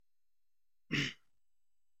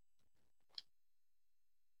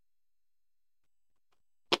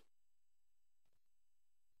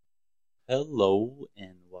Hello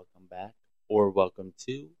and welcome back, or welcome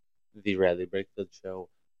to the Riley Brakefield Show.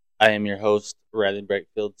 I am your host, Riley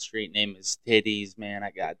Brakefield. Street name is Titties, man.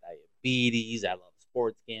 I got diabetes. I love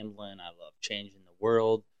sports gambling. I love changing the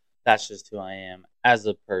world. That's just who I am as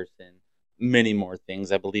a person. Many more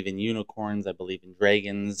things. I believe in unicorns. I believe in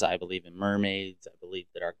dragons. I believe in mermaids. I believe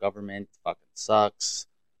that our government fucking sucks.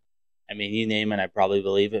 I mean, you name it, I probably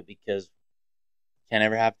believe it because can't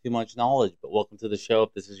ever have too much knowledge. But welcome to the show.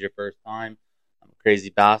 If this is your first time, I'm a crazy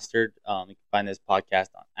bastard. You can find this podcast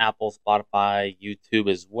on Apple, Spotify, YouTube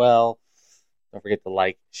as well. Don't forget to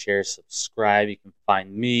like, share, subscribe. You can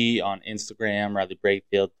find me on Instagram, Riley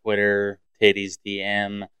Brakefield, Twitter, Titties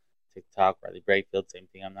DM, TikTok, Riley Brakefield. Same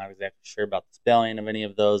thing. I'm not exactly sure about the spelling of any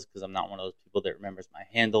of those because I'm not one of those people that remembers my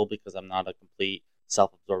handle because I'm not a complete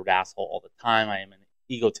self-absorbed asshole all the time. I am an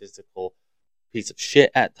egotistical piece of shit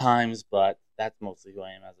at times, but that's mostly who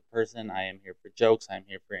I am as a person. I am here for jokes. I'm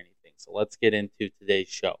here for anything. So let's get into today's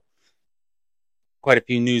show. Quite a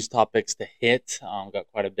few news topics to hit. Got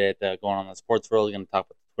quite a bit going on in the sports world. We're going to talk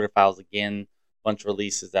about the Twitter files again. Bunch of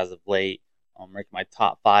releases as of late. Ranking my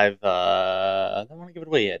top five. I don't want to give it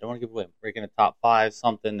away yet. I'm ranking a top five.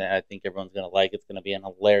 Something that I think everyone's going to like. It's going to be an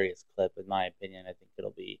hilarious clip, in my opinion. I think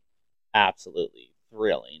it'll be absolutely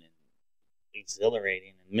thrilling and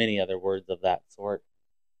exhilarating and many other words of that sort.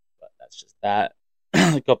 But that's just that.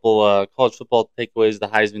 A couple college football takeaways, the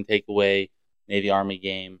Heisman takeaway, Navy Army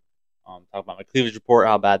game. Talk about my cleavage report,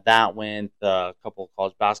 how bad that went. A couple of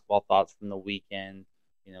college basketball thoughts from the weekend.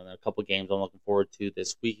 Then a couple games I'm looking forward to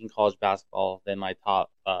this week in college basketball. Then my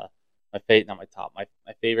favorite, not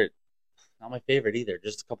my favorite either.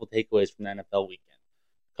 Just a couple takeaways from the NFL weekend.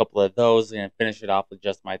 A couple of those, and finish it off with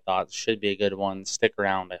just my thoughts. Should be a good one. Stick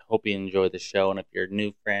around. I hope you enjoy the show. And if you're a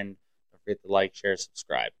new friend, don't forget to like, share,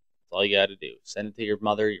 subscribe. That's all you got to do. Send it to your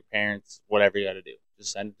mother, your parents, whatever you got to do.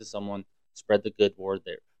 Just send it to someone. Spread the good word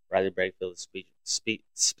there. Riley Brakefield is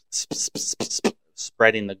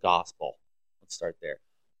spreading the gospel. Let's start there.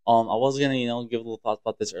 I was gonna, give a little thoughts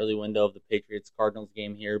about this early window of the Patriots Cardinals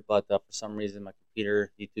game here, but for some reason my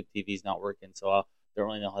computer, YouTube TV is not working, so I don't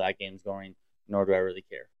really know how that game's going, nor do I really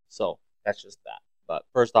care. So that's just that. But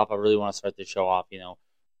first off, I really want to start the show off.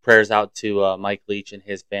 Prayers out to Mike Leach and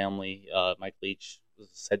his family. Mike Leach was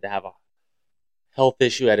said to have a health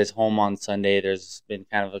issue at his home on Sunday. There's been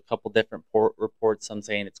kind of a couple different reports. Some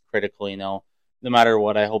saying it's critical. No matter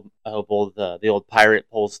what, I hope the old pirate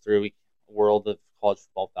pulls through. World of college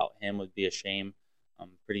football without him would be a shame.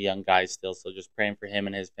 Pretty young guy still, so just praying for him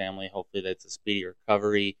and his family. Hopefully that's a speedy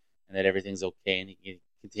recovery and that everything's okay and he can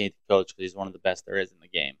continue to coach because he's one of the best there is in the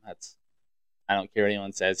game. I don't care what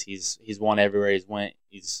anyone says. He's won everywhere he's went.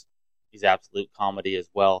 He's absolute comedy as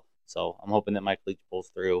well. So I'm hoping that Mike Leach pulls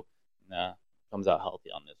through and comes out healthy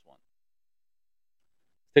on this one.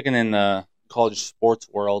 Sticking in the college sports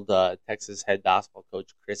world, Texas head basketball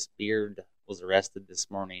coach Chris Beard was arrested this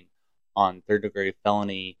morning on third-degree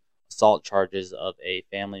felony assault charges of a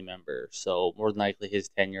family member. So more than likely his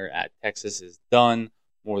tenure at Texas is done.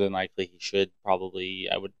 More than likely he should probably,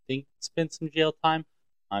 I would think, spend some jail time.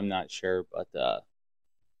 I'm not sure, but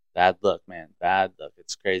bad luck, man. Bad luck.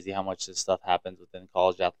 It's crazy how much this stuff happens within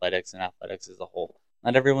college athletics and athletics as a whole.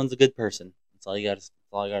 Not everyone's a good person. That's all you got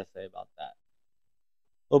to say about that.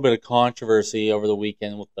 A little bit of controversy over the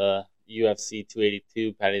weekend with the UFC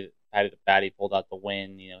 282. Paddy the Baddy pulled out the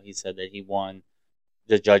win. He said that he won.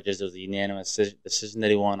 The judges, it was a unanimous decision that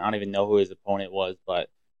he won. I don't even know who his opponent was, but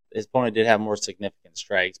his opponent did have more significant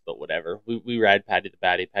strikes, but whatever. We ride Paddy the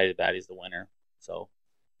Baddy. Paddy the Baddy's the winner. So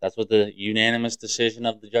that's what the unanimous decision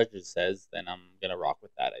of the judges says. Then I'm gonna rock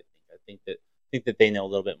with that. I think that they know a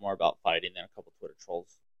little bit more about fighting than a couple Twitter trolls.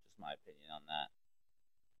 Just my opinion on that.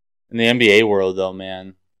 In the NBA world, though,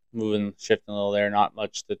 man, shifting a little there, not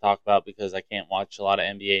much to talk about because I can't watch a lot of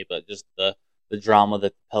NBA, but just the drama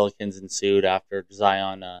that the Pelicans ensued after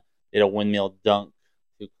Zion did a windmill dunk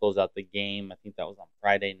to close out the game. I think that was on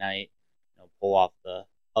Friday night. Pull off the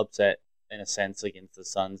upset in a sense against the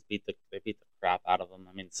Suns. They beat the crap out of them.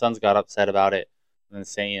 I mean, the Suns got upset about it and then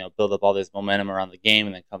saying, build up all this momentum around the game,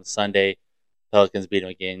 and then come Sunday, Pelicans beat them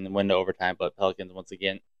again and win to overtime. But Pelicans once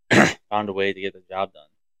again found a way to get the job done.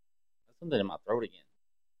 That's something in my throat again.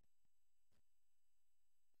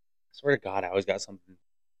 I swear to God, I always got something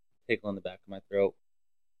tickling the back of my throat.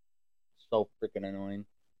 So freaking annoying.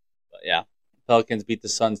 But yeah, Pelicans beat the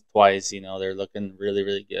Suns twice. They're looking really,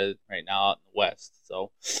 really good right now out in the West.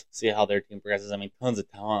 So see how their team progresses. I mean, tons of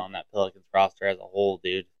talent on that Pelicans roster as a whole,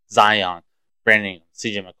 dude. Zion, Brandon Ingram,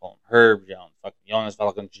 CJ McCollum, Herb Jones, fucking Jonas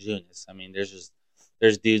Valanciunas. I mean,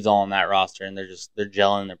 there's dudes all on that roster, and they're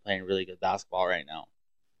gelling. They're playing really good basketball right now.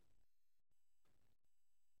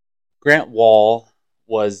 Grant Wall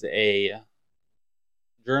was a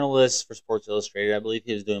journalist for Sports Illustrated. I believe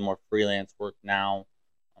he was doing more freelance work now,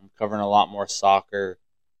 covering a lot more soccer.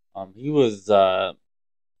 He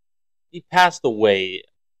passed away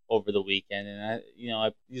over the weekend, and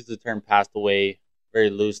I use the term "passed away" very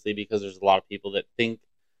loosely because there's a lot of people that think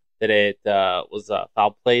that it was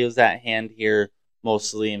foul play was at hand here.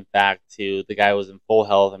 Mostly, in fact, to the guy was in full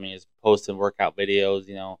health. I mean, he's posting workout videos.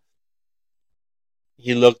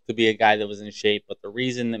 He looked to be a guy that was in shape, but the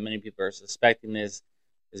reason that many people are suspecting this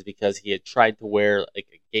is because he had tried to wear like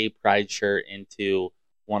a gay pride shirt into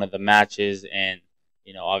one of the matches, and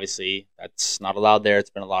obviously that's not allowed there. It's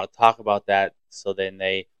been a lot of talk about that. So then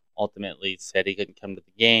they ultimately said he couldn't come to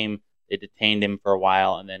the game. They detained him for a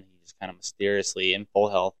while, and then he just kind of mysteriously, in full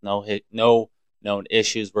health, no known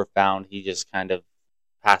issues were found. He just kind of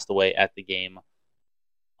passed away at the game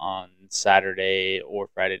on Saturday or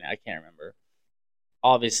Friday night. I can't remember.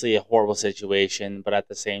 Obviously a horrible situation, but at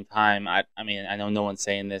the same time, I mean, I know no one's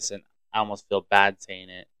saying this, and I almost feel bad saying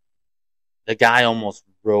it. The guy almost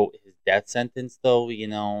wrote his death sentence, though.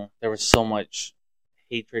 There was so much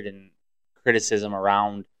hatred and criticism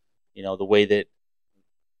around, the way that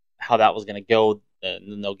how that was going to go, the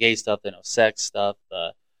no gay stuff, the no sex stuff,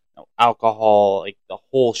 the no alcohol, like the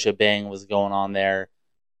whole shebang was going on there.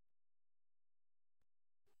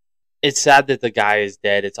 It's sad that the guy is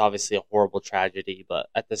dead. It's obviously a horrible tragedy, but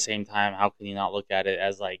at the same time, how can you not look at it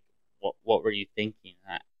as like, what were you thinking?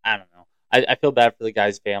 I don't know. I feel bad for the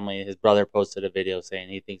guy's family. His brother posted a video saying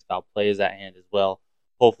he thinks foul play is at hand as well.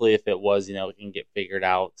 Hopefully, if it was, it can get figured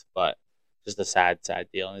out. But just a sad, sad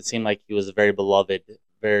deal. And it seemed like he was a very beloved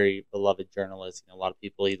journalist. A lot of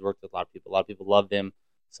people he's worked with, a lot of people loved him.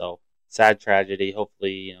 So sad tragedy.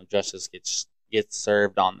 Hopefully, justice gets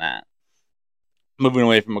served on that. Moving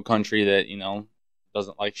away from a country that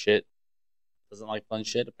doesn't like shit, doesn't like fun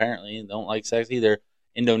shit. Apparently, don't like sex either.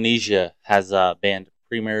 Indonesia has banned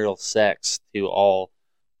premarital sex to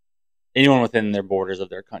anyone within their borders of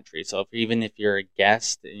their country. So even if you're a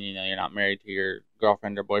guest and you're not married to your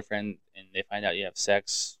girlfriend or boyfriend, and they find out you have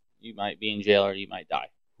sex, you might be in jail or you might die.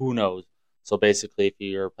 Who knows? So basically, if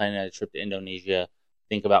you're planning a trip to Indonesia,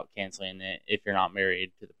 think about canceling it if you're not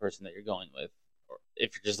married to the person that you're going with, or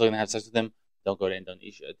if you're just looking to have sex with them. Don't go to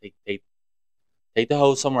Indonesia. Take the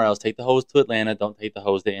hose somewhere else. Take the hose to Atlanta. Don't take the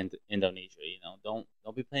hose to Indonesia. Don't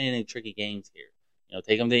be playing any tricky games here.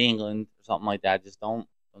 Take them to England or something like that. Just don't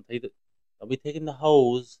be taking the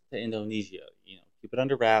hose to Indonesia. Keep it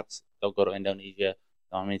under wraps. Don't go to Indonesia.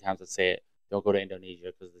 Don't know how many times I say it. Don't go to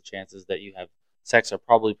Indonesia because the chances that you have sex are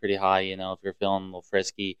probably pretty high. If you're feeling a little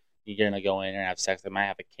frisky, you're gonna go in and have sex. They might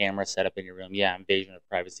have a camera set up in your room. Yeah, invasion of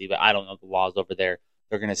privacy, but I don't know the laws over there.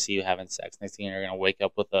 They're gonna see you having sex. Next thing you're gonna wake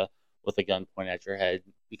up with a gun pointed at your head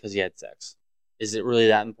because you had sex. Is it really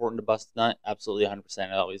that important to bust a nut? Absolutely, 100%.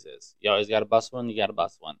 It always is. You always got to bust one. You got to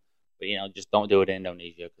bust one. But just don't do it in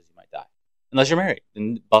Indonesia because you might die. Unless you're married,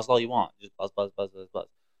 then bust all you want. Just bust, bust, bust, bust, bust.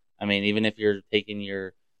 I mean, even if you're taking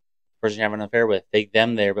your person you're having an affair with, take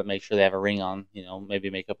them there, but make sure they have a ring on. Maybe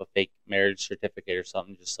make up a fake marriage certificate or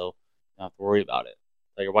something, just so you don't have to worry about it.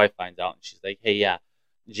 So your wife finds out and she's like, "Hey, yeah,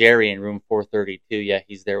 Jerry in room 432. Yeah,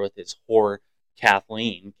 he's there with his whore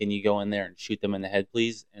Kathleen. Can you go in there and shoot them in the head,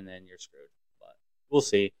 please?" And then you're screwed. But we'll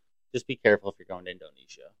see. Just be careful if you're going to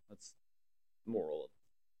Indonesia. That's the moral of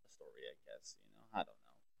the story, I guess. I don't know.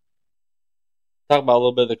 Talk about a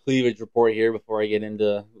little bit of the cleavage report here before I get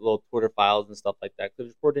into little Twitter files and stuff like that.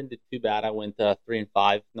 Cleavage report didn't do too bad. I went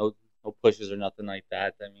 3-5. No pushes or nothing like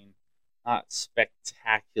that. I mean, not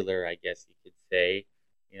spectacular, I guess you could say.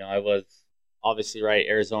 I was obviously right.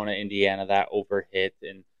 Arizona, Indiana, that overhit.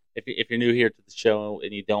 And if you're new here to the show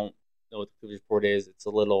and you don't know what the cleavage report is, it's a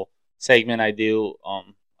little segment I do.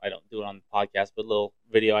 I don't do it on the podcast, but a little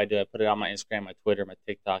video I do. I put it on my Instagram, my Twitter, my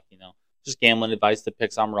TikTok. Just gambling advice, the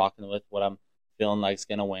picks I'm rocking with, what I'm feeling like's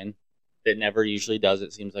gonna win. It never usually does.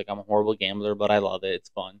 It seems like I'm a horrible gambler, but I love it. It's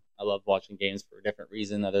fun. I love watching games for a different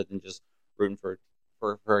reason other than just rooting for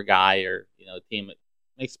a guy or a team. It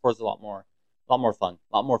makes sports a lot more fun,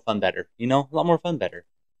 a lot more fun better. A lot more fun better.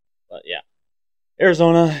 But yeah,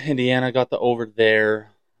 Arizona, Indiana got the over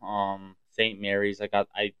there. St. Mary's,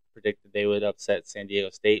 I predicted they would upset San Diego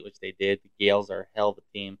State, which they did. The Gales are a hell of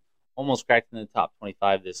a team. Almost cracked in the top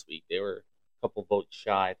 25 this week. They were a couple votes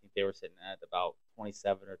shy. I think they were sitting at about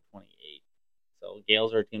 27 or 28. So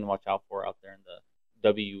Gales are a team to watch out for out there in the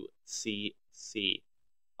WCC.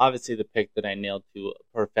 Obviously, the pick that I nailed to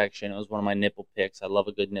perfection, it was one of my nipple picks. I love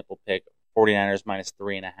a good nipple pick. 49ers minus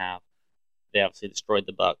 3.5. They obviously destroyed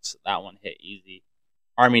the Bucks. That one hit easy.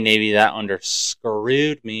 Army Navy, that under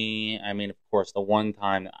screwed me. I mean, of course, the one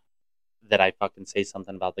time that I fucking say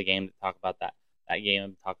something about the game, to talk about that game,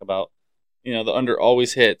 and talk about, the under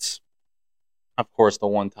always hits. Of course, the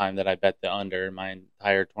one time that I bet the under in my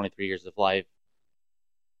entire 23 years of life,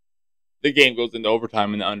 the game goes into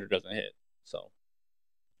overtime and the under doesn't hit. So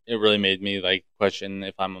it really made me like question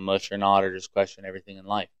if I'm a mush or not, or just question everything in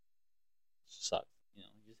life. It sucks.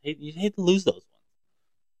 You hate to lose those ones.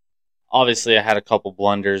 Obviously, I had a couple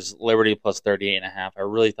blunders. Liberty plus 38.5. I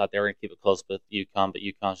really thought they were going to keep it close with UConn, but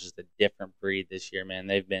UConn's just a different breed this year, man.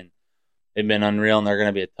 They've been unreal, and they're going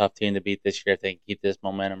to be a tough team to beat this year if they can keep this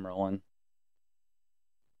momentum rolling.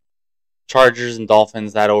 Chargers and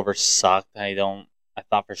Dolphins, that over sucked. I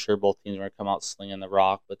thought for sure both teams were going to come out slinging the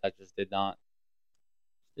rock, but that just did not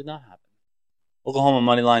happen. Oklahoma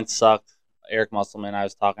money line sucked. Eric Musselman, I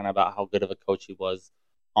was talking about how good of a coach he was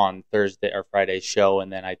on Thursday or Friday's show,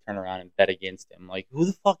 and then I turn around and bet against him. Like, who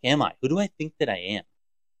the fuck am I? Who do I think that I am?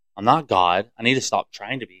 I'm not God. I need to stop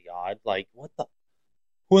trying to be God. Like, what the?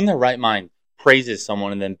 Who in their right mind praises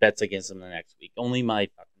someone and then bets against them the next week? Only my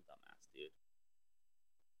fucking dumbass, dude.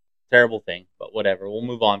 Terrible thing, but whatever. We'll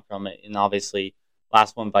move on from it. And obviously,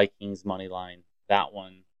 last one, Vikings money line. That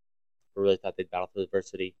one, I really thought they'd battle through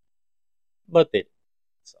adversity, but they didn't.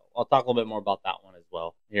 So I'll talk a little bit more about that one as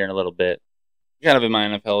well here in a little bit. Kind of in my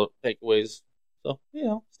NFL takeaways. So,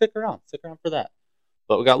 stick around for that.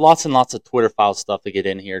 But we got lots and lots of Twitter file stuff to get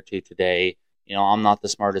in here too today. I'm not the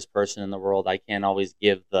smartest person in the world. I can't always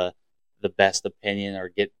give the best opinion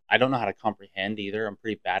I don't know how to comprehend either. I'm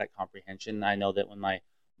pretty bad at comprehension. I know that when my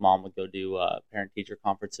mom would go do parent-teacher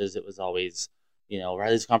conferences, it was always,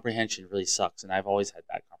 Riley's comprehension really sucks, and I've always had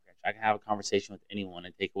bad comprehension. I can have a conversation with anyone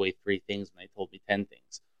and take away 3 things when they told me 10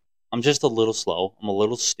 things. I'm just a little slow. I'm a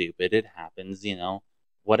little stupid. It happens,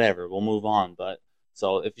 whatever. We'll move on. But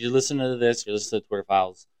so if you're listening to this, you're listening to Twitter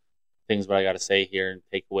files, things what I got to say here and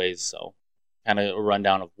takeaways. So kind of a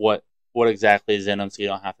rundown of what exactly is in them, so you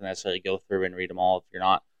don't have to necessarily go through and read them all if you're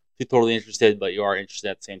not too totally interested, but you are interested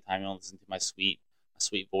at the same time. You don't listen to my sweet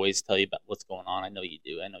voice tell you about what's going on. I know you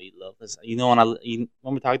do. I know you love this.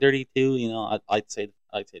 When we talk dirty too, I like to say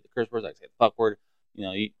the curse words. I like to say the fuck word.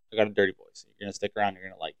 I got a dirty voice. You're going to stick around. You're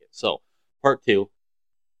going to like it. So, part 2,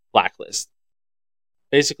 blacklist.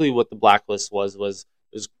 Basically, what the blacklist was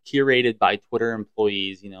curated by Twitter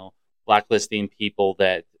employees, blacklisting people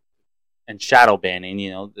and shadow banning,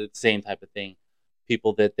 the same type of thing.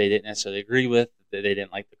 People that they didn't necessarily agree with, that they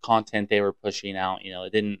didn't like the content they were pushing out.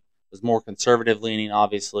 It was more conservative leaning,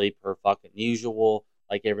 obviously, per fucking usual,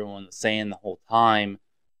 like everyone was saying the whole time.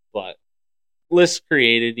 But lists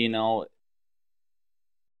created,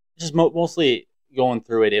 just mostly going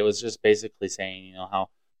through it, it was just basically saying, how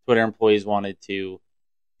Twitter employees wanted to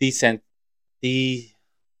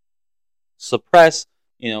suppress,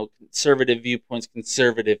 conservative viewpoints,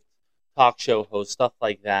 conservative talk show hosts, stuff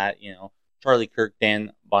like that. Charlie Kirk,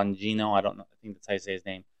 Dan Bongino, I don't know, I think that's how you say his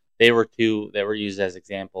name. They were 2 that were used as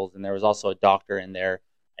examples, and there was also a doctor in there.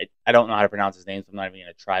 I don't know how to pronounce his name, so I'm not even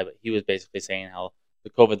going to try, but he was basically saying how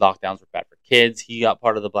the COVID lockdowns were bad for kids. He got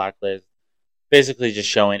part of the blacklist. Basically just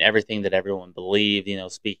showing everything that everyone believed,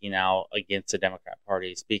 speaking out against the Democrat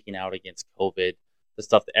Party, speaking out against COVID, the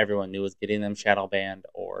stuff that everyone knew was getting them shadow banned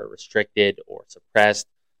or restricted or suppressed,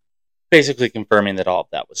 basically confirming that all of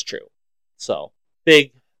that was true. So,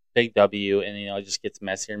 big W, and, it just gets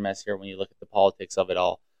messier and messier when you look at the politics of it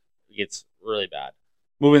all. It gets really bad.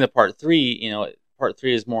 Moving to part 3, part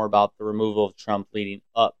 3 is more about the removal of Trump leading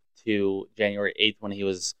up to January 8th when he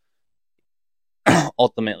was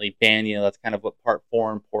ultimately banned. That's kind of what part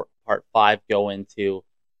 4 and part 5 go into.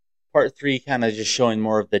 Part 3 kind of just showing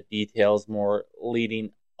more of the details, more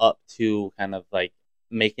leading up to kind of like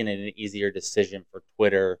making it an easier decision for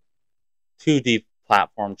Twitter to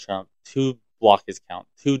deplatform Trump, to block his account,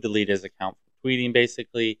 to delete his account from tweeting,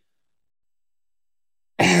 basically.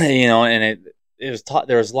 And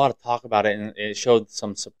there was a lot of talk about it, and it showed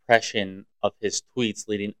some suppression of his tweets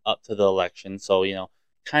leading up to the election. So,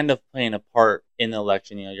 kind of playing a part in the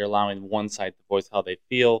election. You're allowing one side to voice how they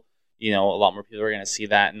feel. A lot more people are going to see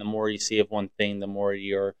that, and the more you see of one thing, the more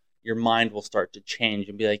your mind will start to change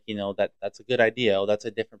and be like, that's a good idea. Oh, that's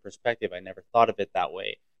a different perspective. I never thought of it that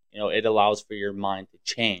way. It allows for your mind to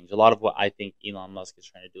change. A lot of what I think Elon Musk is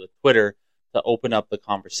trying to do with Twitter to open up the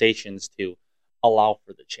conversations to allow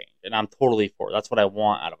for the change, and I'm totally for it. That's what I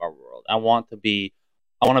want out of our world. I want to be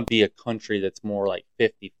a country that's more like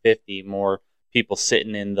 50-50, more people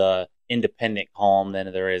sitting in the independent column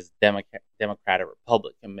than there is Democrat or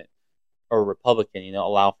Republican,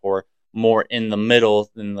 allow for more in the middle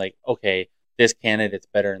than like, okay, this candidate's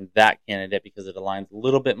better than that candidate because it aligns a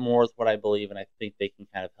little bit more with what I believe, and I think they can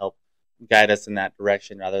kind of help guide us in that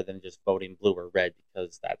direction rather than just voting blue or red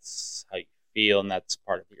because that's how you feel and that's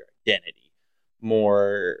part of your identity.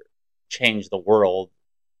 More change the world,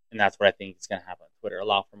 and that's what I think is going to happen on Twitter.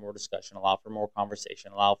 Allow for more discussion, allow for more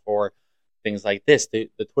conversation, allow for things like this, the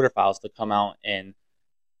Twitter files to come out and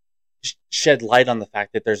shed light on the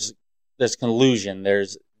fact that there's collusion,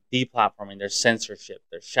 there's deplatforming, there's censorship,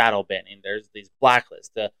 there's shadow banning, there's these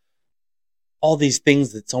blacklists, all these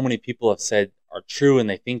things that so many people have said are true and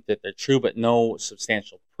they think that they're true, but no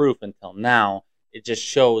substantial proof until now. It just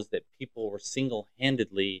shows that people were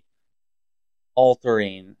single-handedly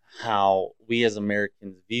altering how we as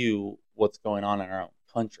Americans view what's going on in our own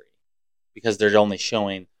country because they're only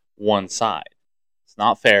showing one side. It's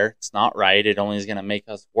not fair. It's not right. It only is going to make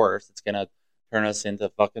us worse. It's going to turn us into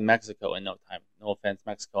fucking Mexico in no time. No offense,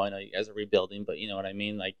 Mexico. I know you guys are rebuilding, but you know what I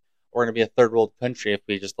mean? Like, we're going to be a third world country if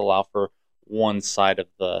we just allow for one side of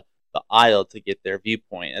the aisle to get their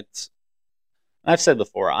viewpoint. I've said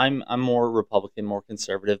before, I'm more Republican, more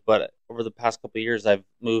conservative, but over the past couple of years, I've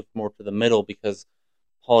moved more to the middle because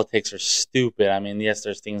politics are stupid. I mean, yes,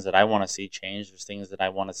 there's things that I want to see change. There's things that I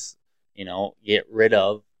want to, get rid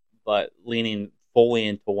of, but leaning fully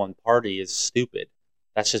into one party is stupid.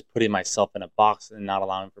 That's just putting myself in a box and not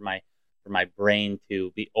allowing for my brain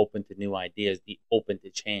to be open to new ideas, be open to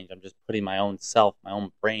change. I'm just putting my own self, my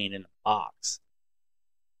own brain in a box.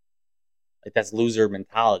 Like, that's loser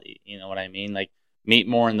mentality. You know what I mean? Like, meet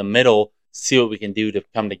more in the middle, see what we can do to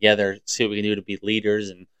come together, see what we can do to be leaders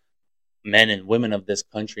and men and women of this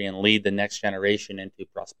country and lead the next generation into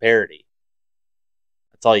prosperity.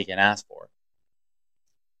 That's all you can ask for.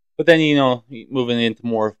 But then, moving into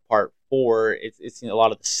more of part 4, it's a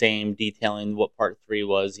lot of the same, detailing what part 3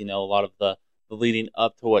 was. A lot of the leading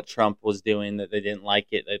up to what Trump was doing, that they didn't like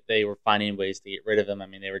it, that they were finding ways to get rid of him. I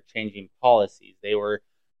mean, they were changing policies. They were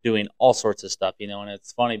doing all sorts of stuff, and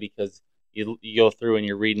it's funny because you go through and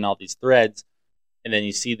you're reading all these threads, and then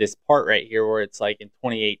you see this part right here where it's like in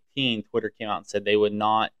 2018, Twitter came out and said they would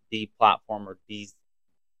not deplatform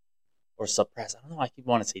or suppress. I don't know why I keep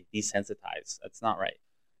wanting to say desensitize. That's not right.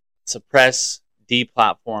 Suppress,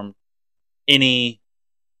 deplatform any.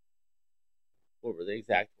 What were the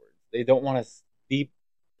exact words? They don't want to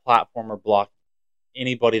deplatform or block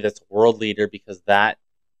anybody that's a world leader because that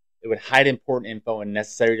it would hide important info and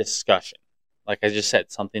necessary discussion. Like I just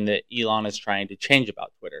said, something that Elon is trying to change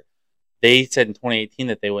about Twitter. They said in 2018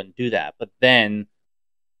 that they wouldn't do that, but then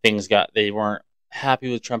they weren't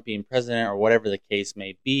happy with Trump being president or whatever the case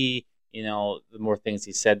may be. The more things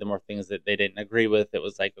he said, the more things that they didn't agree with. It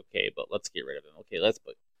was like, okay, but let's get rid of him. Okay,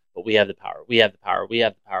 but we have the power. We have the power. We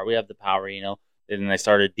have the power. We have the power. Then they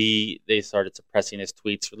started suppressing his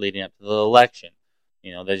tweets leading up to the election.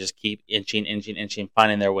 They just keep inching,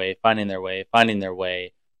 finding their way.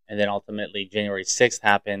 And then ultimately January 6th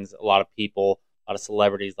happens. A lot of people, a lot of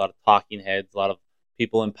celebrities, a lot of talking heads, a lot of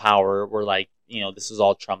people in power were like, this is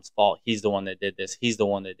all Trump's fault. He's the one that did this. He's the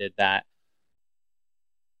one that did that.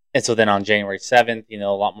 And so then on January 7th, a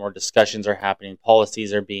lot more discussions are happening.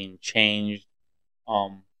 Policies are being changed. A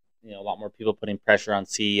lot more people putting pressure on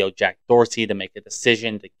CEO Jack Dorsey to make a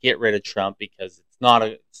decision to get rid of Trump because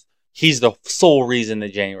he's the sole reason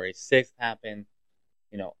that January 6th happened.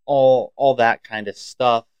 All that kind of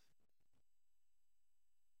stuff.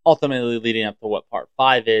 Ultimately leading up to what part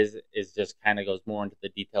 5 is just kind of goes more into the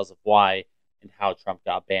details of why and how Trump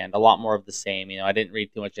got banned. A lot more of the same. I didn't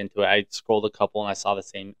read too much into it. I scrolled a couple and I saw the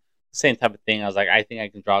same type of thing. I was like, I think I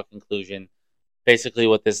can draw a conclusion. Basically,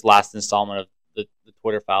 what this last installment of the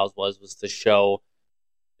Twitter files was to show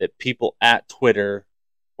that people at Twitter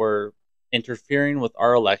were interfering with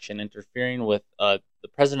our election, interfering with the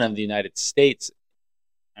president of the United States.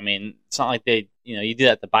 I mean, it's not like you do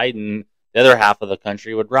that to Biden, the other half of the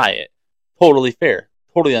country would riot. Totally fair,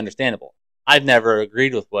 totally understandable. I've never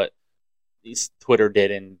agreed with what Twitter did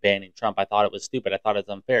in banning Trump. I thought it was stupid. I thought it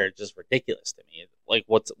was unfair. It's just ridiculous to me. Like,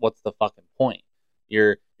 what's the fucking point?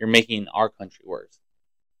 You're making our country worse.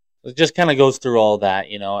 It just kind of goes through all that.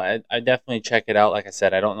 I definitely check it out. Like I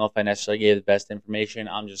said, I don't know if I necessarily gave the best information.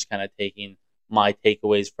 I'm just kind of taking my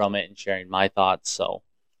takeaways from it and sharing my thoughts. So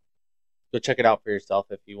go check it out for yourself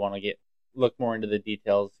if you want to look more into the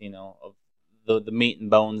details, of the meat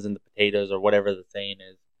and bones and the potatoes or whatever the saying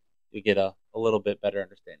is. You get a little bit better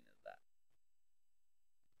understanding of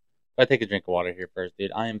that. I take a drink of water here first,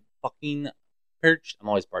 dude. I am fucking parched. I'm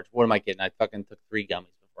always parched. What am I getting? I fucking took 3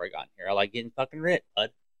 gummies before I got in here. I like getting fucking ripped,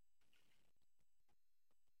 bud.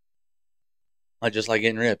 I just like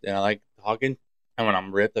getting ripped, and I like talking. And when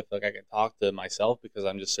I'm ripped, I feel like I can talk to myself because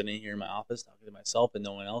I'm just sitting here in my office talking to myself and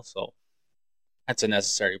no one else. So that's a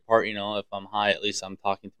necessary part, If I'm high, at least I'm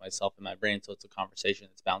talking to myself in my brain, so it's a conversation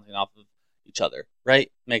that's bouncing off of each other,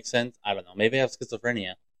 right? Makes sense. I don't know. Maybe I have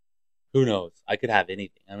schizophrenia. Who knows? I could have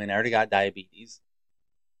anything. I mean, I already got diabetes.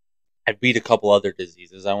 I beat a couple other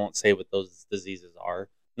diseases. I won't say what those diseases are.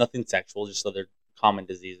 Nothing sexual, just other common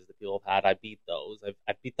diseases that people have had. I beat those.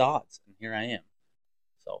 I beat the odds, and here I am.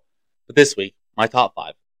 So, but this week, my top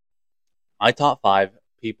five. My top five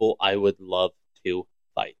people I would love to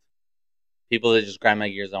fight. People that just grind my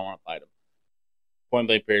gears. I want to fight them. Point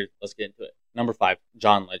blank period. Let's get into it. Number five,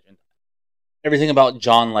 John Legend. Everything about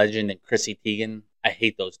John Legend and Chrissy Teigen, I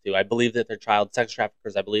hate those two. I believe that they're child sex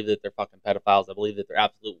traffickers. I believe that they're fucking pedophiles. I believe that they're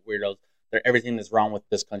absolute weirdos. They're everything that's wrong with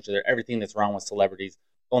this country. They're everything that's wrong with celebrities.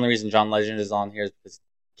 The only reason John Legend is on here is because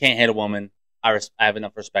he can't hit a woman. I have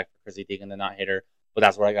enough respect for Chrissy Teigen to not hit her, but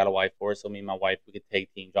that's what I got a wife for. So me and my wife, we could tag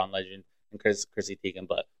team John Legend and Chrissy Teigen.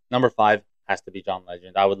 But number five has to be John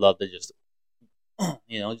Legend. I would love to just,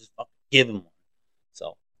 just fucking give him one.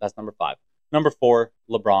 So that's number five. Number four,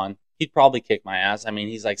 LeBron. He'd probably kick my ass. I mean,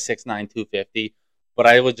 he's like 6'9", 250. But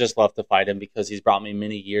I would just love to fight him because he's brought me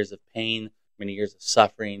many years of pain, many years of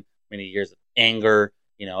suffering, many years of anger.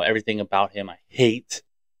 Everything about him I hate.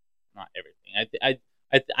 Not everything.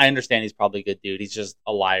 I understand he's probably a good dude. He's just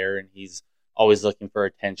a liar, and he's always looking for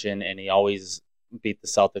attention, and he always beat the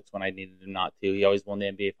Celtics when I needed him not to. He always won the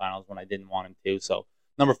NBA Finals when I didn't want him to. So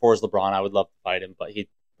number four is LeBron. I would love to fight him, but he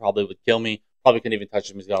probably would kill me. Probably couldn't even touch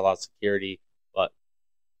him. He's got a lot of security. But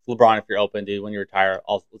LeBron, if you're open, dude, when you retire,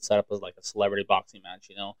 let's set up as like a celebrity boxing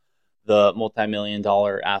match. The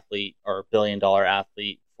multi-million-dollar athlete or billion-dollar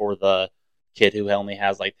athlete for the kid who only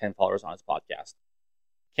has like 10 followers on his podcast.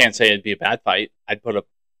 Can't say it'd be a bad fight. I'd put up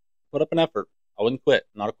an effort. I wouldn't quit.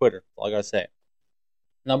 I'm not a quitter. That's all I gotta say.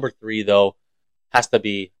 Number three, though, has to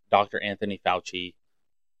be Dr. Anthony Fauci.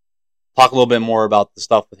 Talk a little bit more about the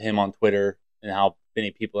stuff with him on Twitter and how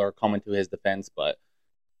many people are coming to his defense. But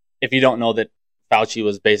if you don't know that Fauci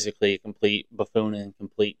was basically a complete buffoon and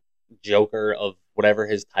complete joker of whatever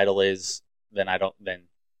his title is, then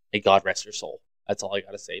may God rest your soul. That's all I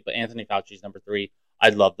gotta say. But Anthony Fauci's number three.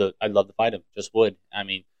 I'd love to fight him. Just would. I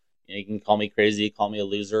mean, you can call me crazy, call me a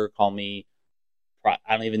loser, call me, I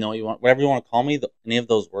don't even know what you want. Whatever you want to call me, any of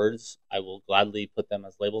those words, I will gladly put them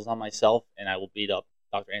as labels on myself, and I will beat up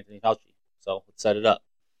Dr. Anthony Fauci. So let's set it up.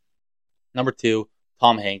 Number two,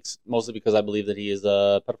 Tom Hanks, mostly because I believe that he is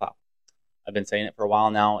a pedophile. I've been saying it for a while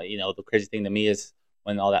now. The crazy thing to me is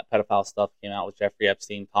when all that pedophile stuff came out with Jeffrey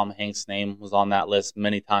Epstein, Tom Hanks' name was on that list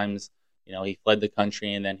many times. He fled the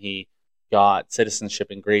country, and then he got citizenship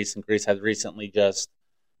in Greece, and Greece has recently just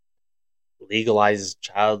legalized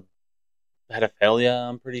child pedophilia,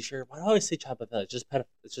 I'm pretty sure. Why do I always say child pedophilia?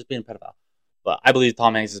 It's just being a pedophile. But I believe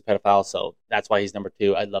Tom Hanks is a pedophile, so that's why he's number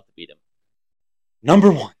two. I'd love to beat him. Number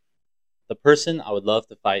one, the person I would love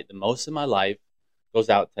to fight the most in my life goes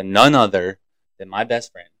out to none other than my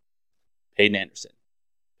best friend, Peyton Anderson.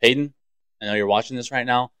 Peyton, I know you're watching this right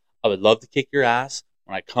now. I would love to kick your ass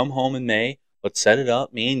when I come home in May. Let's set it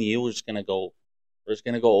up. Me and you, we're just gonna go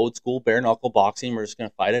old school bare knuckle boxing. We're just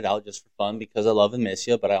gonna fight it out just for fun because I love and miss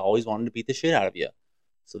you, but I always wanted to beat the shit out of you.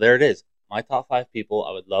 So there it is. My top five people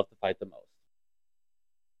I would love to fight the most.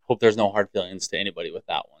 Hope there's no hard feelings to anybody with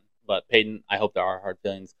that one. But Peyton, I hope there are hard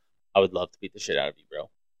feelings. I would love to beat the shit out of you,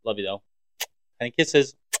 bro. Love you though. Any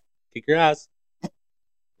kisses. Kick your ass. A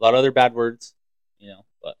lot of other bad words,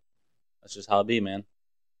 but that's just how it be, man.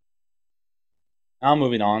 Now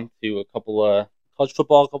moving on to a couple of college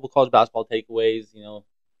football, a couple of college basketball takeaways.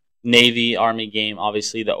 Navy Army game,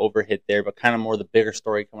 obviously the overhit there, but kind of more the bigger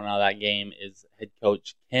story coming out of that game is head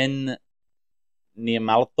coach Ken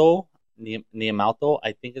Niamato,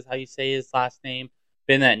 I think is how you say his last name.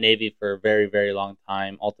 Been at Navy for a very, very long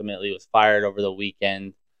time. Ultimately was fired over the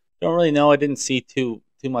weekend. Don't really know. I didn't see too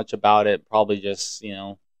much about it. Probably just,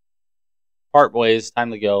 part ways,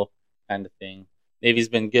 time to go kind of thing. Navy's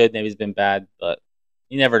been good, Navy's been bad, but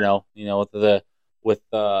you never know. With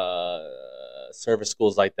service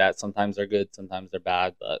schools like that, sometimes they're good, sometimes they're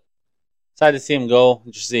bad. But excited to see him go.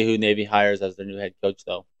 Just see who Navy hires as their new head coach,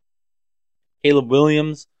 though. Caleb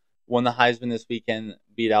Williams won the Heisman this weekend,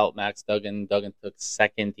 beat out Max Duggan. Duggan took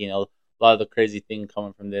second. A lot of the crazy thing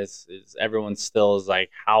coming from this is everyone still is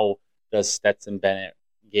like, how does Stetson Bennett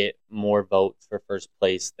get more votes for first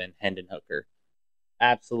place than Hendon Hooker?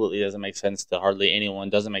 Absolutely doesn't make sense to hardly anyone.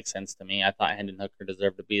 Doesn't make sense to me. I thought Hendon Hooker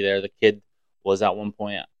deserved to be there. The kid was at one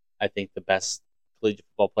point, I think, the best collegiate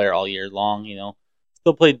football player all year long.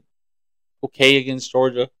 Still played okay against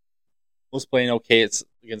Georgia. Was playing okay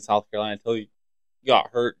against South Carolina until he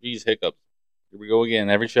got hurt. These hiccups. Here we go again.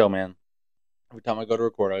 Every show, man. Every time I go to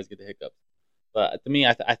record, I always get the hiccups. But to me,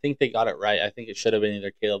 I think they got it right. I think it should have been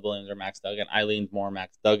either Caleb Williams or Max Duggan. I leaned more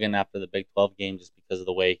Max Duggan after the Big 12 game just because of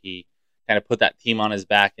the way he kind of put that team on his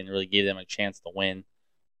back and really gave them a chance to win.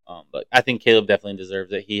 But I think Caleb definitely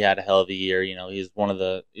deserves it. He had a hell of a year. He's one of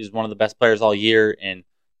the best players all year, and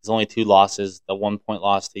his only 2 losses. The 1-point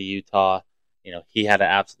loss to Utah. He had an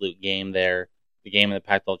absolute game there. The game in the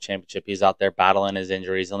Pac-12 championship, he's out there battling his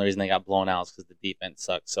injuries. The only reason they got blown out is because the defense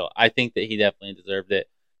sucked. So I think that he definitely deserved it.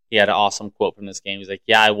 He had an awesome quote from this game. He's like,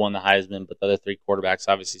 "Yeah, I won the Heisman, but the other 3 quarterbacks,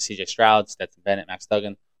 obviously C.J. Stroud, Stetson Bennett, Max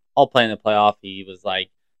Duggan, all playing the playoff." He was like,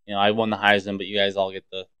 "I won the Heisman, but you guys all get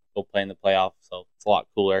to go play in the playoff, so it's a lot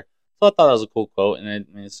cooler." So I thought that was a cool quote, and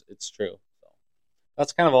it's true. So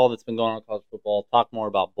that's kind of all that's been going on in college football. I'll talk more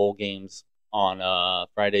about bowl games on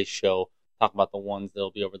Friday's show. Talk about the ones that'll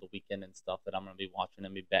be over the weekend and stuff that I'm going to be watching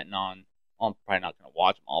and be betting on. I'm probably not going to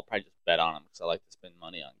watch them. I'll probably just bet on them because I like to spend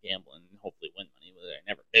money on gambling and hopefully win money, which I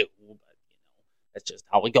never do, but that's just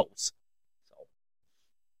how it goes. So,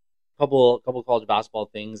 couple college basketball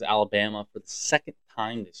things. Alabama for the second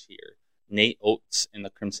time this year. Nate Oates and the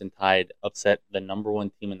Crimson Tide upset the number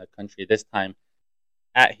 1 team in the country, this time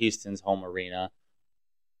at Houston's home arena.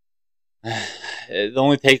 The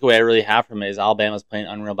only takeaway I really have from it is Alabama's playing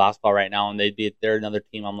unreal basketball right now, and they're another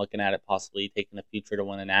team I'm looking at it possibly taking the future to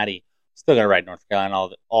win a natty. Still gonna ride North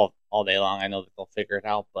Carolina all day long. I know that they'll figure it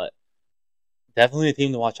out, but definitely a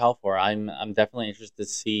team to watch out for. I'm definitely interested to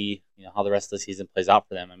see how the rest of the season plays out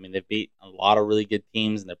for them. I mean, they've beat a lot of really good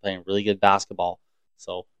teams and they're playing really good basketball,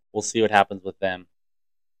 so we'll see what happens with them.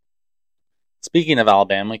 Speaking of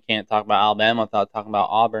Alabama, can't talk about Alabama without talking about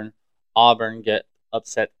Auburn. Auburn get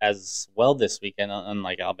upset as well this weekend,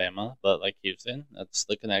 unlike Alabama, but like Houston. That's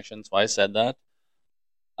the connection. That's why I said that.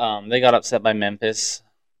 They got upset by Memphis.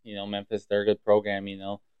 Memphis, they're a good program.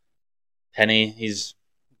 Penny, he's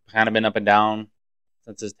kind of been up and down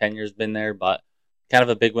since his tenure's been there, but kind of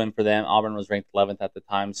a big win for them. Auburn was ranked 11th at the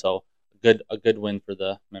time, so a good win for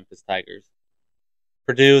the Memphis Tigers.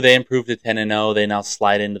 Purdue, they improved to 10-0. They now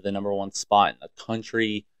slide into the number 1 spot in the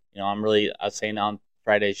country. I was saying on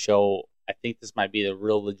Friday's show, I think this might be the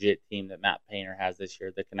real legit team that Matt Painter has this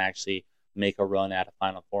year that can actually make a run at a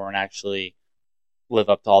Final Four and actually live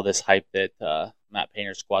up to all this hype that Matt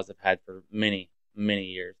Painter's squads have had for many, many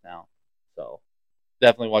years now. So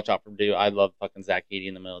definitely watch out for Purdue. I love fucking Zach Edey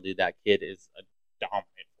in the middle, dude. That kid is a dominant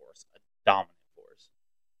force.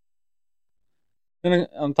 Then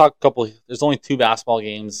I'm talking a couple. There's only 2 basketball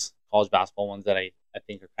games, college basketball ones that I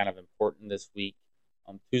think are kind of important this week.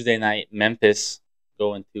 Tuesday night, Memphis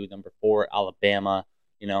going to number 4 Alabama.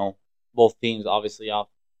 Both teams obviously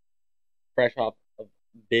fresh off of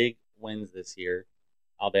big wins this year.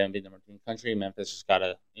 Alabama being number 2 in the country. Memphis just got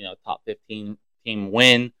a top 15 team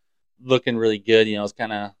win, looking really good. It's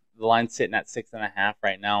kind of the line sitting at 6.5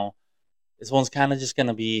 right now. This one's kind of just going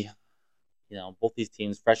to be, both these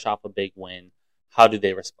teams fresh off a big win. How do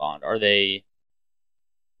they respond? Are they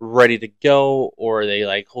ready to go, or are they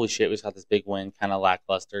like, holy shit, we just got this big win, kind of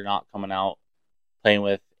lackluster, not coming out playing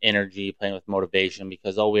with energy, playing with motivation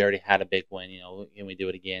because, we already had a big win, can we do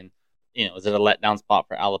it again? Is it a letdown spot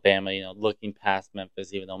for Alabama, looking past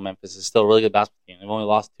Memphis, even though Memphis is still a really good basketball team. They've only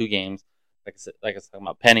lost 2 games. Like I was talking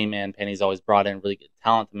about Penny, man. Penny's always brought in really good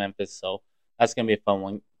talent to Memphis, so that's going to be a fun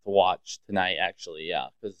one to watch tonight, actually, yeah,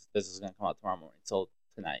 because this is going to come out tomorrow morning. So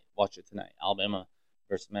tonight, watch it tonight. Alabama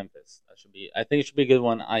versus Memphis. I think it should be a good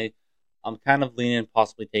one. I'm kind of leaning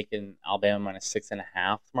possibly taking Alabama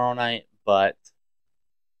 -6.5 tomorrow night, but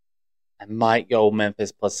I might go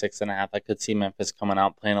Memphis plus 6.5. I could see Memphis coming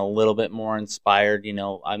out playing a little bit more inspired.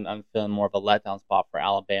 I'm feeling more of a letdown spot for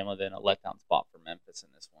Alabama than a letdown spot for Memphis in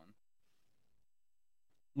this one.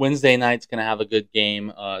 Wednesday night's going to have a good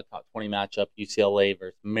game. Top 20 matchup, UCLA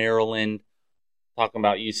versus Maryland. Talking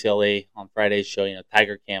about UCLA on Friday's show,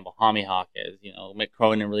 Tiger Campbell, Hami Hawkins, Mick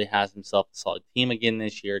Cronin really has himself a solid team again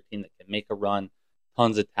this year, a team that can make a run,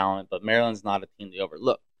 tons of talent, but Maryland's not a team to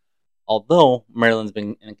overlook. Although Maryland's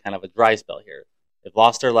been in kind of a dry spell here. They've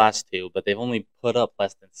lost their last 2, but they've only put up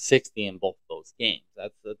less than 60 in both of those games.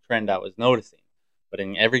 That's the trend I was noticing. But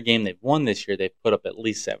in every game they've won this year, they've put up at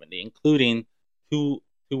least 70, including two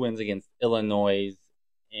wins against Illinois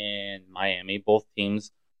and Miami. Both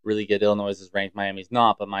teams really good. Illinois is ranked, Miami's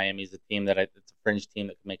not, but Miami's a team it's a fringe team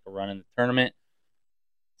that can make a run in the tournament.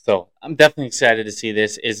 So I'm definitely excited to see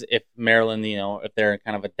this. Is if Maryland, if they're in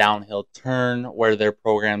kind of a downhill turn, where their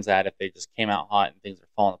program's at, if they just came out hot and things are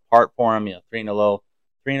falling apart for them, 3 in a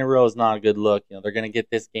row is not a good look. They're going to get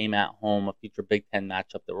this game at home, a future Big Ten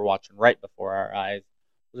matchup that we're watching right before our eyes.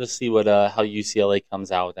 We'll just see how UCLA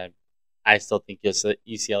comes out. I still think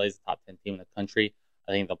UCLA is the top 10 team in the country.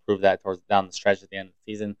 I think they'll prove that down the stretch at the end of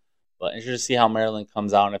the season. But interested to see how Maryland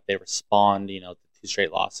comes out and if they respond, to 2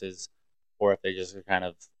 straight losses, or if they just are kind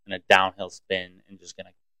of in a downhill spin and just going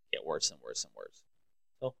to get get worse and worse and worse.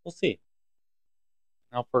 So we'll see.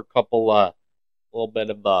 Now for a couple,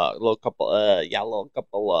 little couple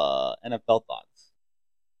NFL thoughts.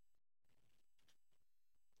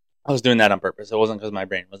 I was doing that on purpose. It wasn't because my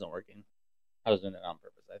brain wasn't working. I was doing it on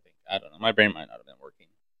purpose. I think. I don't know. My brain might not have been working.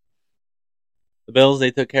 The Bills,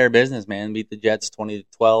 they took care of business, man. Beat the Jets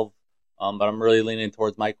 20-12. But I'm really leaning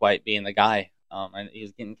towards Mike White being the guy. And he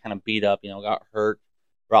was getting kind of beat up, got hurt.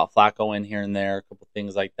 Brought Flacco in here and there, a couple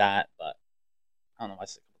things like that. But I don't know why I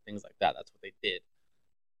said a couple things like that. That's what they did.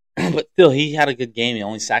 But still, he had a good game. He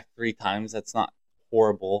only sacked 3 times. That's not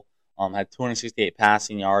horrible. Had 268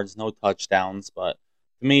 passing yards, no touchdowns. But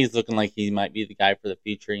to me, he's looking like he might be the guy for the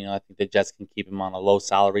future. I think the Jets can keep him on a low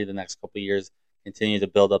salary the next couple of years, continue to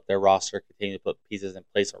build up their roster, continue to put pieces in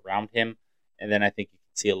place around him. And then I think you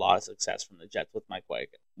can see a lot of success from the Jets with Mike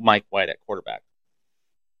White at quarterback.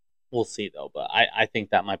 We'll see, though. But I think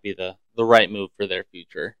that might be the right move for their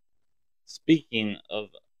future. Speaking of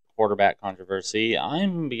quarterback controversy,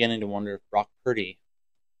 I'm beginning to wonder if Brock Purdy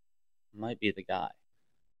might be the guy.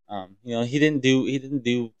 He didn't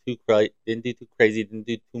do too crazy, didn't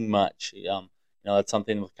do too much. That's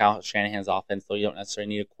something with Kyle Shanahan's offense, though you don't necessarily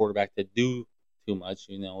need a quarterback to do too much.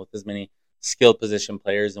 With as many skilled position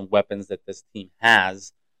players and weapons that this team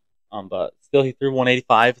has. But still, he threw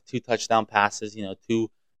 185, 2 touchdown passes. 2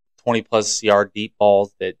 20-plus yard deep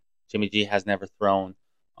balls that Jimmy G has never thrown.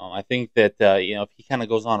 I think that, if he kind of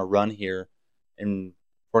goes on a run here and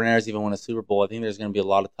 49ers even win a Super Bowl, I think there's going to be a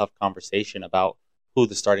lot of tough conversation about who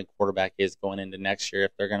the starting quarterback is going into next year.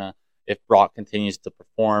 If Brock continues to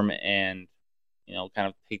perform and, kind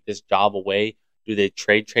of take this job away, do they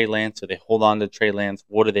trade Trey Lance? Do they hold on to Trey Lance?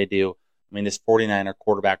 What do they do? I mean, this 49er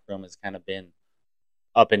quarterback room has kind of been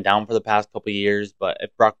up and down for the past couple of years, but if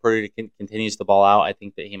Brock Purdy continues to ball out, I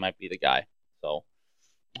think that he might be the guy. So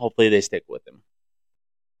hopefully they stick with him.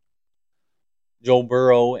 Joe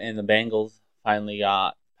Burrow and the Bengals finally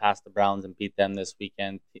got past the Browns and beat them this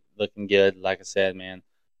weekend. Looking good. Like I said, man,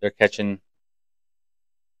 they're catching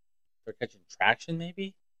traction,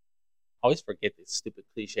 maybe? I always forget these stupid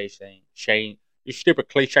cliche sayings. You stupid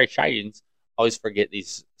cliche sayings. I always forget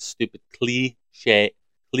these stupid cliche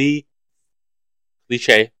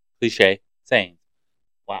sayings.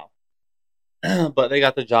 Wow. But they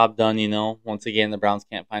got the job done, Once again, the Browns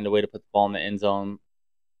can't find a way to put the ball in the end zone.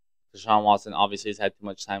 Deshaun Watson obviously has had too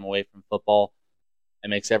much time away from football. It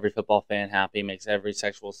makes every football fan happy, makes every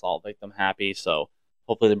sexual assault victim happy. So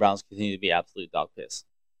hopefully the Browns continue to be absolute dog piss.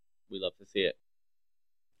 We love to see it.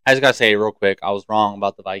 I just got to say real quick, I was wrong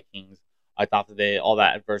about the Vikings. I thought that all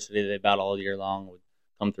that adversity they battled all year long would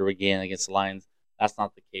come through again against the Lions. That's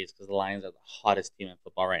not the case because the Lions are the hottest team in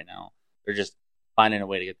football right now. They're just finding a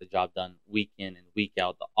way to get the job done week in and week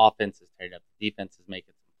out. The offense is tied up. The defense is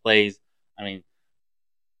making some plays. I mean,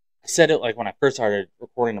 I said it like when I first started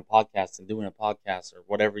recording a podcast and doing a podcast or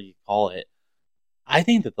whatever you call it. I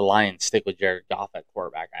think that the Lions stick with Jared Goff at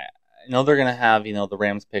quarterback. I know they're going to have, the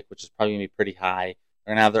Rams pick, which is probably going to be pretty high.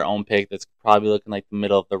 They're going to have their own pick that's probably looking like the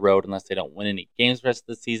middle of the road unless they don't win any games the rest of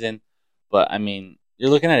the season. But, I mean, you're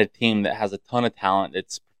looking at a team that has a ton of talent.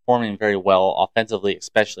 It's performing very well, offensively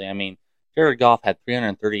especially. I mean, Jared Goff had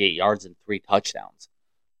 338 yards and 3 touchdowns.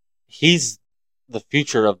 He's the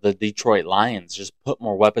future of the Detroit Lions. Just put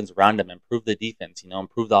more weapons around him, improve the defense,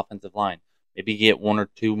 improve the offensive line. Maybe get 1 or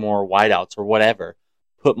 2 more wideouts or whatever.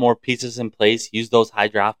 Put more pieces in place. Use those high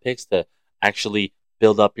draft picks to actually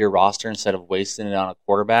build up your roster instead of wasting it on a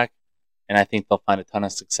quarterback. And I think they'll find a ton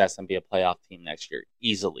of success and be a playoff team next year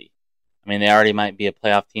easily. I mean, they already might be a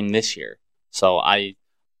playoff team this year. So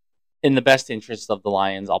in the best interest of the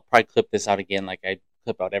Lions, I'll probably clip this out again like I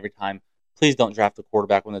clip out every time. Please don't draft a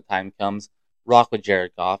quarterback when the time comes. Rock with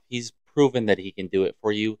Jared Goff. He's proven that he can do it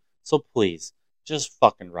for you. So please, just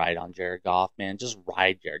fucking ride on Jared Goff, man. Just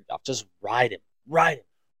ride Jared Goff. Just ride him. Ride him.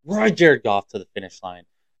 Ride Jared Goff to the finish line.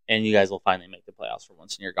 And you guys will finally make the playoffs for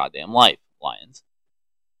once in your goddamn life, Lions.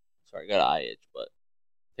 Sorry, I got an eye itch, but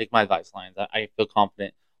take my advice, Lions. I feel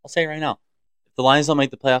confident. I'll say it right now. If the Lions don't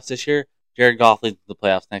make the playoffs this year, Jared Goff leads the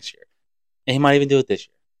playoffs next year. And he might even do it this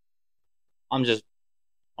year. I'm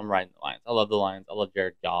riding the Lions. I love the Lions. I love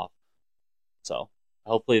Jared Goff. So,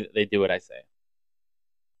 hopefully they do what I say.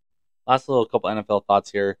 Last little couple NFL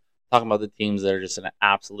thoughts here. Talking about the teams that are just an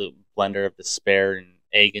absolute blender of despair and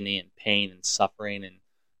agony and pain and suffering and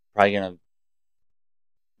probably going to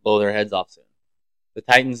blow their heads off soon. The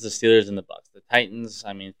Titans, the Steelers, and the Bucks. The Titans,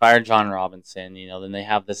 fired John Robinson. Then they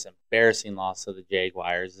have this embarrassing loss to the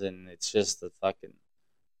Jaguars, and it's just a fucking,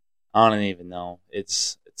 I don't even know.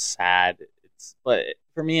 It's sad. But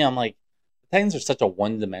for me, I'm like, the Titans are such a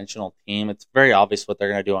one-dimensional team. It's very obvious what they're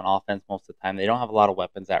going to do on offense most of the time. They don't have a lot of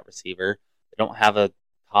weapons at receiver. They don't have a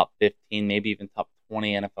top 15, maybe even top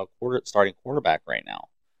 20 NFL starting quarterback right now.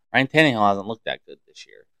 Ryan Tannehill hasn't looked that good this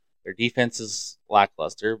year. Their defense is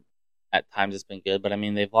lackluster. At times it's been good, but I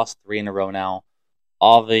mean they've lost 3 in a row now.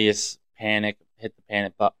 Obvious panic, hit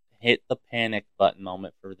the panic button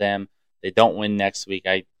moment for them. They don't win next week.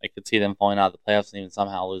 I could see them falling out of the playoffs and even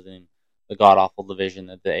somehow losing the god-awful division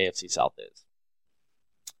that the AFC South is.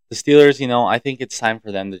 The Steelers, I think it's time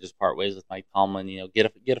for them to just part ways with Mike Tomlin. Get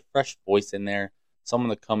a fresh voice in there, someone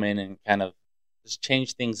to come in and kind of just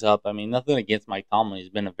change things up. I mean, nothing against Mike Tomlin; he's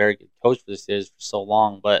been a very good coach for the Steelers for so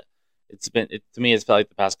long. But to me, it's felt like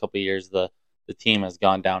the past couple of years the team has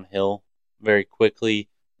gone downhill very quickly.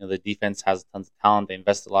 The defense has tons of talent. They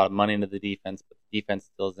invested a lot of money into the defense, but the defense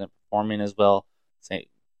still isn't performing as well. They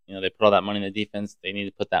put all that money in the defense. They need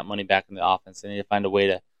to put that money back in the offense. They need to find a way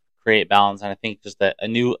to create balance. And I think just a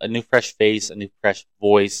new fresh face, a new fresh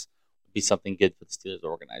voice would be something good for the Steelers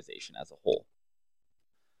organization as a whole.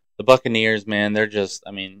 The Buccaneers, man, they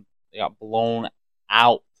got blown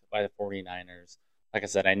out by the 49ers. Like I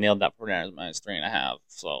said, I nailed that 49ers minus 3.5.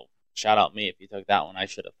 So shout out me if you took that one. I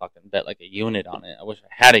should have fucking bet like a unit on it. I wish I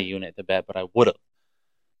had a unit to bet, but I would have.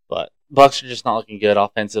 But Bucs are just not looking good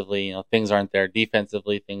offensively. Things aren't there.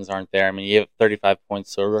 Defensively, things aren't there. I mean, you have 35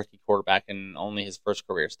 points to a rookie quarterback in only his first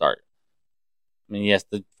career start. I mean, yes,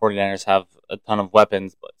 the 49ers have a ton of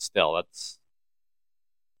weapons, but still, that's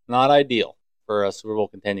not ideal for a Super Bowl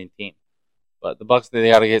contending team. But the Bucs,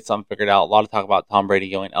 they got to get something figured out. A lot of talk about Tom Brady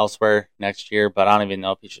going elsewhere next year, but I don't even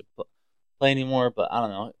know if he should play anymore. But I don't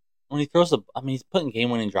know. When he throws he's putting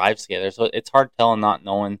game-winning drives together, so it's hard telling, not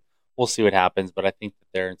knowing. We'll see what happens, but I think that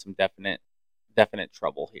they're in some definite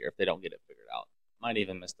trouble here if they don't get it figured out. Might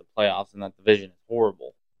even miss the playoffs, and that division is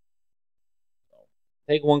horrible. So,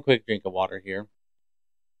 take one quick drink of water here.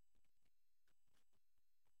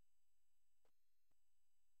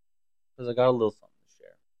 Because I got a little something to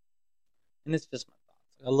share. And it's just my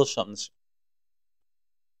thoughts.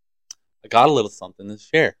 I got a little something to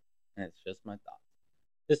share. And it's just my thoughts.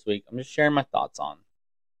 This week, I'm just sharing my thoughts on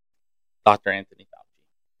Dr. Anthony Fauci.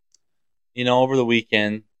 Over the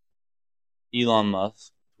weekend, Elon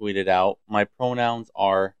Musk tweeted out, "My pronouns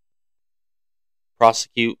are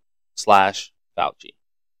prosecute/Fauci."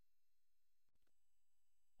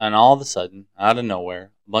 And all of a sudden, out of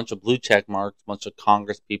nowhere, a bunch of blue check marks, a bunch of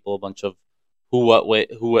Congress people, a bunch of who,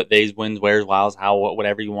 what, theys, wins, where's, why's, how, what,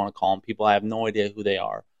 whatever you want to call them, people I have no idea who they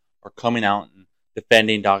are coming out and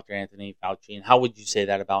defending Dr. Anthony Fauci. And how would you say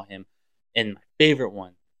that about him? And my favorite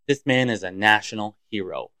one, this man is a national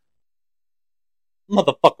hero.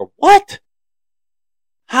 Motherfucker, what?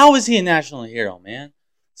 How is he a national hero, man?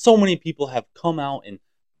 So many people have come out and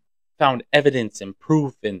found evidence and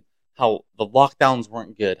proof and how the lockdowns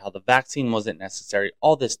weren't good, how the vaccine wasn't necessary,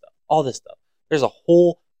 all this stuff. There's a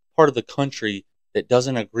whole part of the country that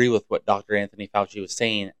doesn't agree with what Dr. Anthony Fauci was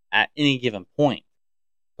saying at any given point.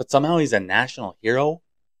 But somehow he's a national hero?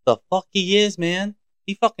 The fuck he is, man.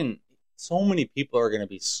 So many people are going to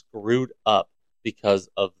be screwed up because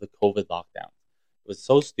of the COVID lockdown. It was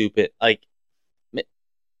so stupid.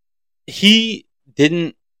 He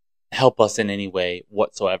didn't help us in any way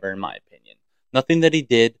whatsoever, in my opinion. Nothing that he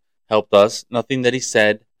did helped us. Nothing that he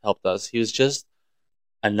said helped us. He was just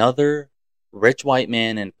another rich white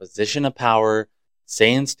man in a position of power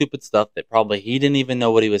saying stupid stuff that probably he didn't even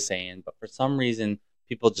know what he was saying. But for some reason,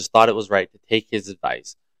 people just thought it was right to take his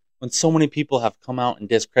advice. When so many people have come out and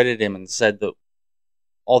discredited him and said that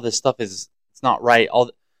all this stuff it's not right.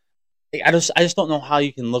 I just don't know how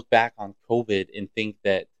you can look back on COVID and think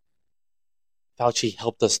that Fauci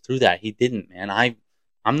helped us through that. He didn't, man.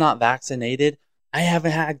 I'm not vaccinated. I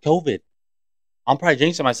haven't had COVID. I'm probably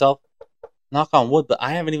jinxing myself, knock on wood, but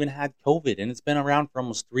I haven't even had COVID, and it's been around for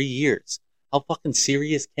almost 3 years. How fucking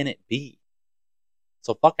serious can it be?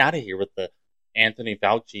 So fuck out of here with the Anthony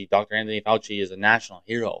Fauci. Dr. Anthony Fauci is a national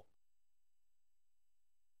hero.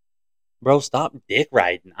 Bro, stop dick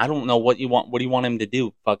riding. I don't know what you want. What do you want him to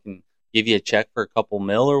do? Fucking give you a check for a couple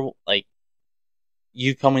mil, or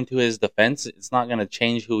you come into his defense? It's not gonna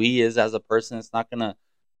change who he is as a person. It's not gonna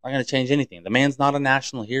change anything. The man's not a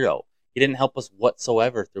national hero. He didn't help us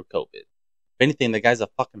whatsoever through COVID. If anything, the guy's a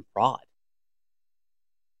fucking fraud.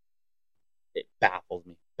 It baffles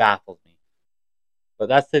me. But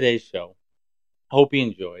that's today's show. I hope you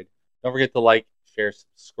enjoyed. Don't forget to like, share,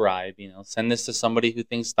 subscribe. Send this to somebody who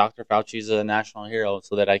thinks Dr. Fauci is a national hero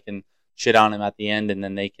so that I can shit on him at the end, and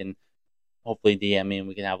then they can hopefully DM me and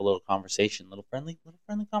we can have a little conversation, little friendly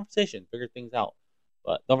conversation, figure things out.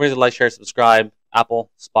 But don't forget to like, share, subscribe.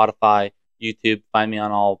 Apple, Spotify, YouTube. Find me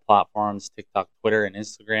on all platforms: TikTok, Twitter, and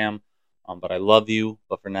Instagram. But I love you.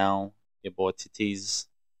 But for now, your boy Titties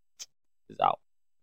is out.